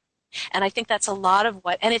 And I think that's a lot of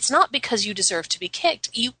what, and it's not because you deserve to be kicked.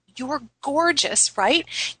 You're gorgeous, right?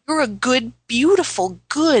 You're a good, beautiful,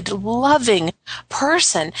 good, loving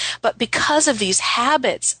person. But because of these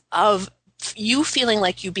habits of you feeling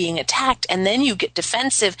like you being attacked, and then you get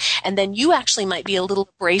defensive, and then you actually might be a little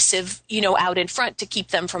abrasive, out in front to keep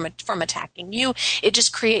them from attacking you. It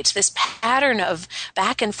just creates this pattern of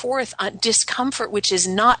back and forth discomfort, which is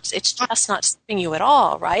it's just not serving you at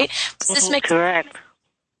all, right? This makes correct.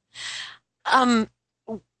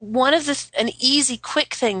 One of an easy,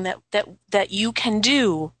 quick thing that you can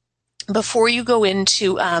do before you go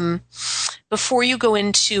into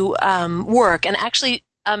work, and actually.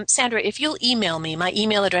 Sandra, if you'll email me, my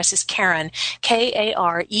email address is Karen,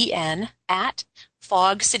 Karen,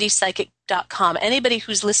 @fogcitypsychic.com. Anybody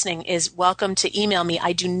who's listening is welcome to email me.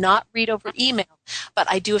 I do not read over email, but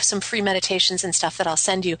I do have some free meditations and stuff that I'll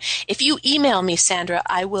send you. If you email me, Sandra,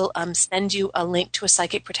 I will send you a link to a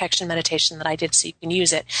psychic protection meditation that I did so you can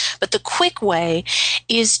use it. But the quick way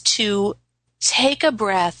is to take a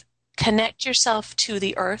breath, connect yourself to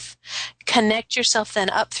the earth, connect yourself then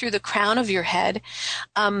up through the crown of your head,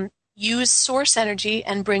 use source energy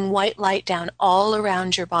and bring white light down all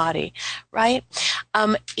around your body, right?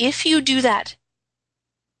 If you do that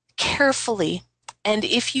carefully, and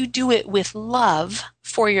if you do it with love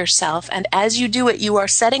for yourself, and as you do it, you are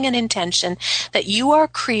setting an intention that you are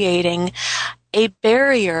creating a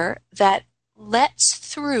barrier that lets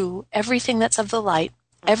through everything that's of the light.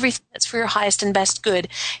 Everything that's for your highest and best good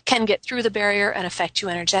can get through the barrier and affect you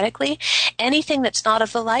energetically. Anything that's not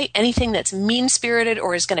of the light, anything that's mean-spirited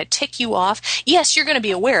or is going to tick you off, yes, you're going to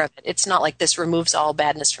be aware of it. It's not like this removes all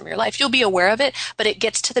badness from your life. You'll be aware of it, but it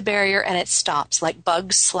gets to the barrier and it stops, like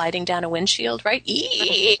bugs sliding down a windshield, right?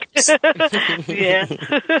 Yeah.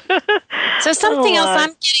 So something else I'm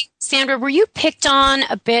getting, Sandra, were you picked on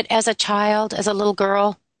a bit as a child, as a little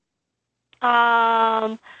girl?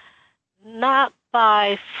 Not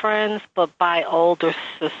by friends, but by older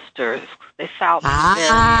sisters. They felt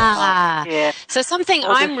yeah. So something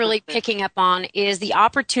I'm really picking up on is the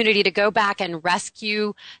opportunity to go back and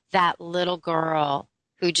rescue that little girl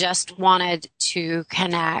who just wanted to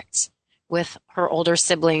connect with her older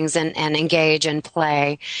siblings and engage and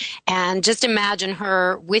play. And just imagine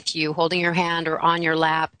her with you, holding your hand or on your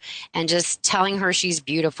lap and just telling her she's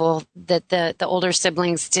beautiful, that the older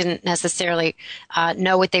siblings didn't necessarily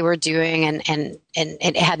know what they were doing and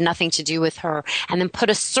it had nothing to do with her. And then put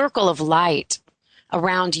a circle of light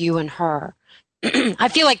around you and her. I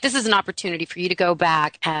feel like this is an opportunity for you to go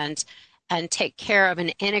back and take care of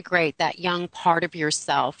and integrate that young part of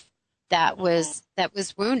yourself that was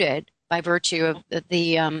wounded by virtue of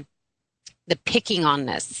the picking on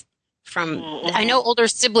this from. I know older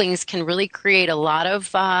siblings can really create a lot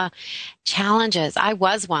of challenges. I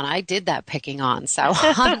was one. I did that picking on, so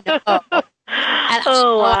I know.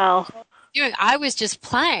 Wow. I was just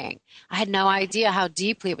playing. I had no idea how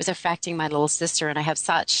deeply it was affecting my little sister, and I have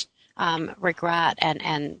such regret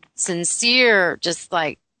and sincere, just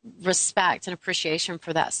like respect and appreciation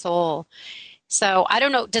for that soul. So I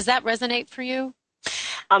don't know. Does that resonate for you?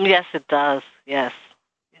 Yes, it does. Yes.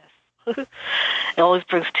 It always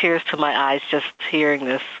brings tears to my eyes just hearing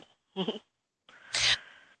this.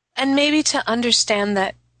 And maybe to understand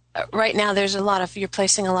that right now you're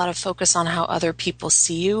placing a lot of focus on how other people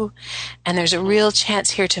see you, and there's a real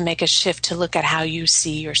chance here to make a shift to look at how you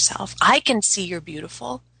see yourself. I can see you're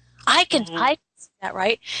beautiful. I can see that,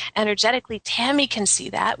 right? Energetically, Tammy can see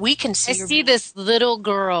that. We can see. I see this little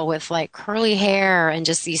girl with like curly hair and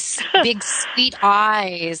just these big sweet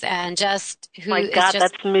eyes, and just My God,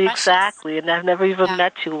 that's me precious. Exactly, and I've never even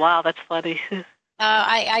met you. Wow, that's funny.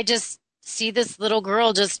 I just see this little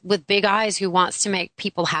girl just with big eyes who wants to make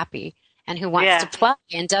people happy and who wants to play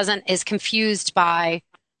and is confused by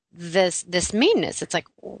this meanness. It's like,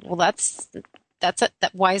 well,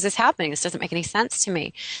 why is this happening? This doesn't make any sense to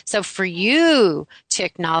me. So for you to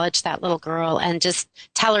acknowledge that little girl and just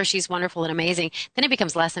tell her she's wonderful and amazing, then it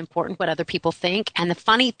becomes less important what other people think. And the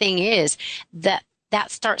funny thing is that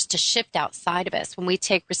starts to shift outside of us when we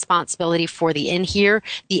take responsibility for the in here.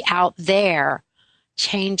 The out there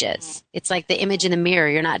changes. It's like the image in the mirror.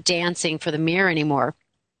 You're not dancing for the mirror anymore.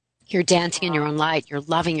 You're dancing in your own light. You're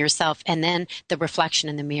loving yourself. And then the reflection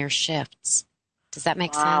in the mirror shifts. Does that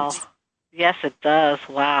make sense? Yes, it does.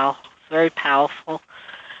 Wow. It's very powerful.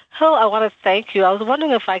 Oh, I want to thank you. I was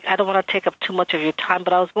wondering if I don't want to take up too much of your time,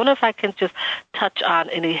 but I was wondering if I can just touch on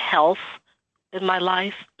any health in my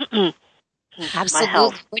life.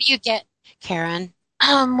 Absolutely. What do you get, Karen?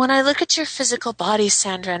 When I look at your physical body,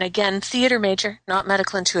 Sandra, and again, theater major, not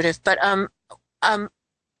medical intuitive, but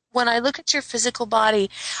when I look at your physical body,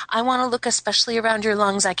 I want to look especially around your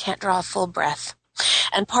lungs. I can't draw a full breath.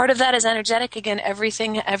 And part of that is energetic. Again,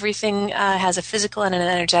 everything has a physical and an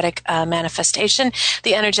energetic manifestation.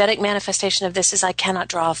 The energetic manifestation of this is I cannot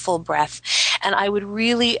draw a full breath. And I would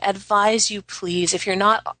really advise you, please, if you're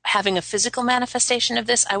not having a physical manifestation of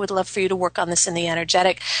this, I would love for you to work on this in the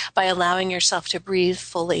energetic by allowing yourself to breathe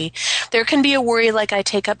fully. There can be a worry like I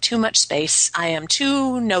take up too much space. I am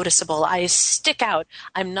too noticeable. I stick out.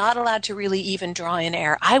 I'm not allowed to really even draw in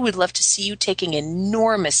air. I would love to see you taking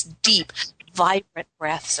enormous, deep, vibrant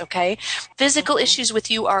breaths, okay? Physical issues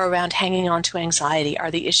with you are around hanging on to anxiety,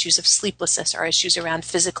 are the issues of sleeplessness, are issues around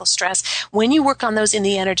physical stress. When you work on those in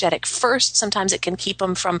the energetic first, sometimes it can keep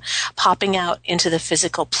them from popping out into the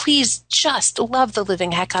physical. Please just love the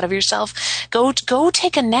living heck out of yourself. Go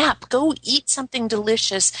take a nap. Go eat something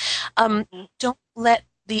delicious. Don't let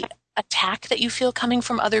the attack that you feel coming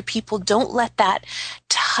from other people, don't let that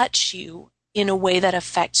touch you in a way that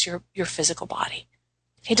affects your physical body.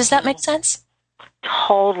 Okay, does that make sense?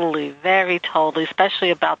 Totally, very totally,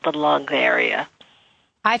 especially about the lung area.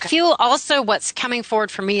 I feel also what's coming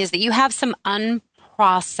forward for me is that you have some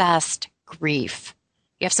unprocessed grief.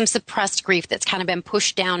 You have some suppressed grief that's kind of been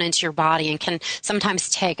pushed down into your body and can sometimes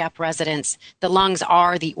take up residence. The lungs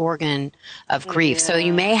are the organ of grief. So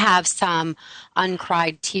you may have some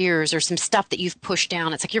uncried tears or some stuff that you've pushed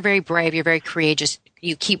down. It's like you're very brave, you're very courageous.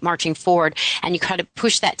 You keep marching forward and you kind of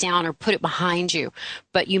push that down or put it behind you.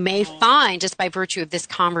 But you may find, just by virtue of this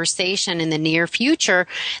conversation in the near future,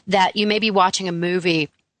 that you may be watching a movie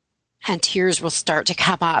and tears will start to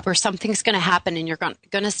come up, or something's going to happen and you're going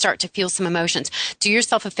to start to feel some emotions. Do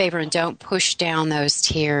yourself a favor and don't push down those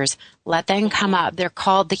tears. Let them come up. They're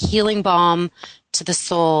called the healing balm to the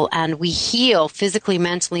soul, and we heal physically,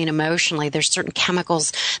 mentally, and emotionally. There's certain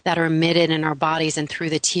chemicals that are emitted in our bodies and through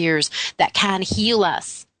the tears that can heal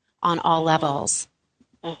us on all levels.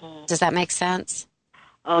 Does that make sense?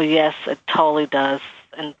 Oh, yes, it totally does.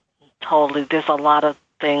 And totally, there's a lot of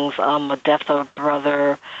things, a death of a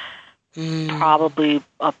brother, probably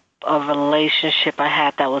a relationship I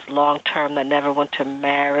had that was long-term that never went to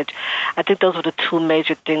marriage. I think those were the two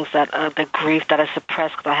major things that the grief that I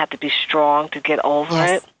suppressed because I had to be strong to get over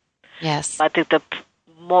it. Yes. I think the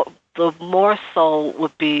more so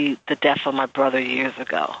would be the death of my brother years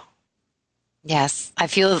ago. Yes. I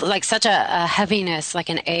feel like such a heaviness, like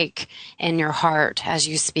an ache in your heart as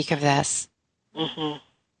you speak of this.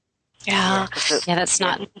 Yeah, that's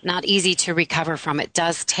not easy to recover from. It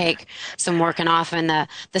does take some work, and often the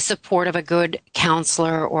support of a good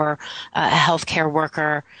counselor or a healthcare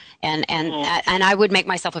worker. And I would make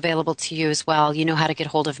myself available to you as well. You know how to get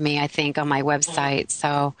hold of me, I think, on my website.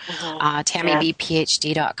 So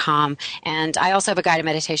TammiBPhD.com. And I also have a guided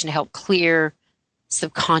meditation to help clear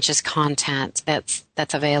subconscious content that's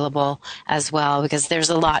available as well, because there's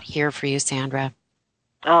a lot here for you, Sandra.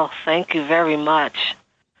 Oh, thank you very much.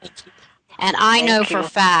 And I know for a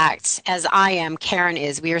fact, as I am, Karen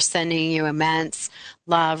is, we are sending you immense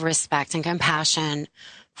love, respect, and compassion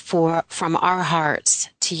from our hearts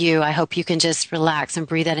to you. I hope you can just relax and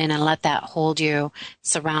breathe that in and let that hold you,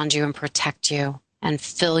 surround you, and protect you, and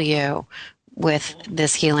fill you with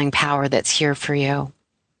this healing power that's here for you.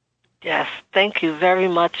 Yes, thank you very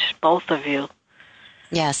much, both of you.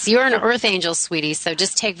 Yes, you're an earth angel, sweetie. So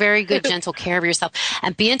just take very good, gentle care of yourself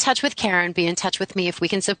and be in touch with Karen, be in touch with me if we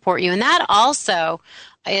can support you. And that also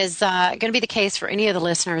is going to be the case for any of the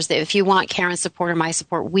listeners that if you want Karen's support or my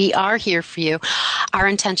support, we are here for you. Our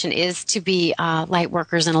intention is to be light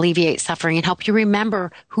workers and alleviate suffering and help you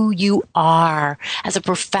remember who you are as a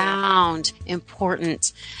profound,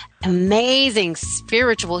 important, amazing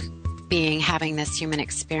spiritual being having this human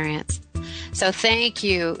experience. So thank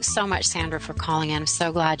you so much, Sandra, for calling in. I'm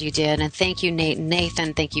so glad you did. And thank you, Nate and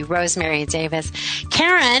Nathan. Thank you, Rosemary and Davis.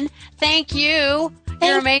 Karen, thank you.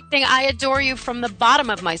 You're amazing. I adore you from the bottom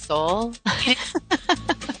of my soul.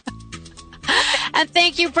 And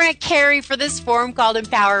thank you, Brent Carey, for this forum called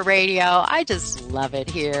Empower Radio. I just love it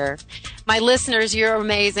here. My listeners, you're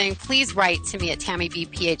amazing. Please write to me at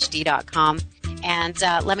tammybphd.com and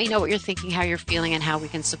let me know what you're thinking, how you're feeling, and how we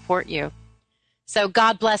can support you. So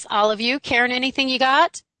God bless all of you. Karen, anything you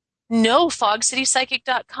got? No,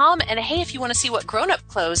 fogcitypsychic.com. And hey, if you want to see what grown-up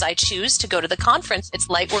clothes I choose to go to the conference, it's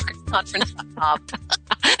lightworkersconference.com.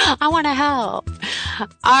 I want to help.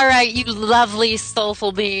 All right, you lovely,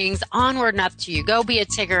 soulful beings, onward and up to you. Go be a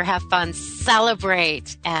Tigger, have fun,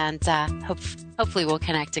 celebrate, and hopefully we'll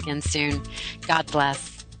connect again soon. God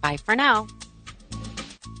bless. Bye for now.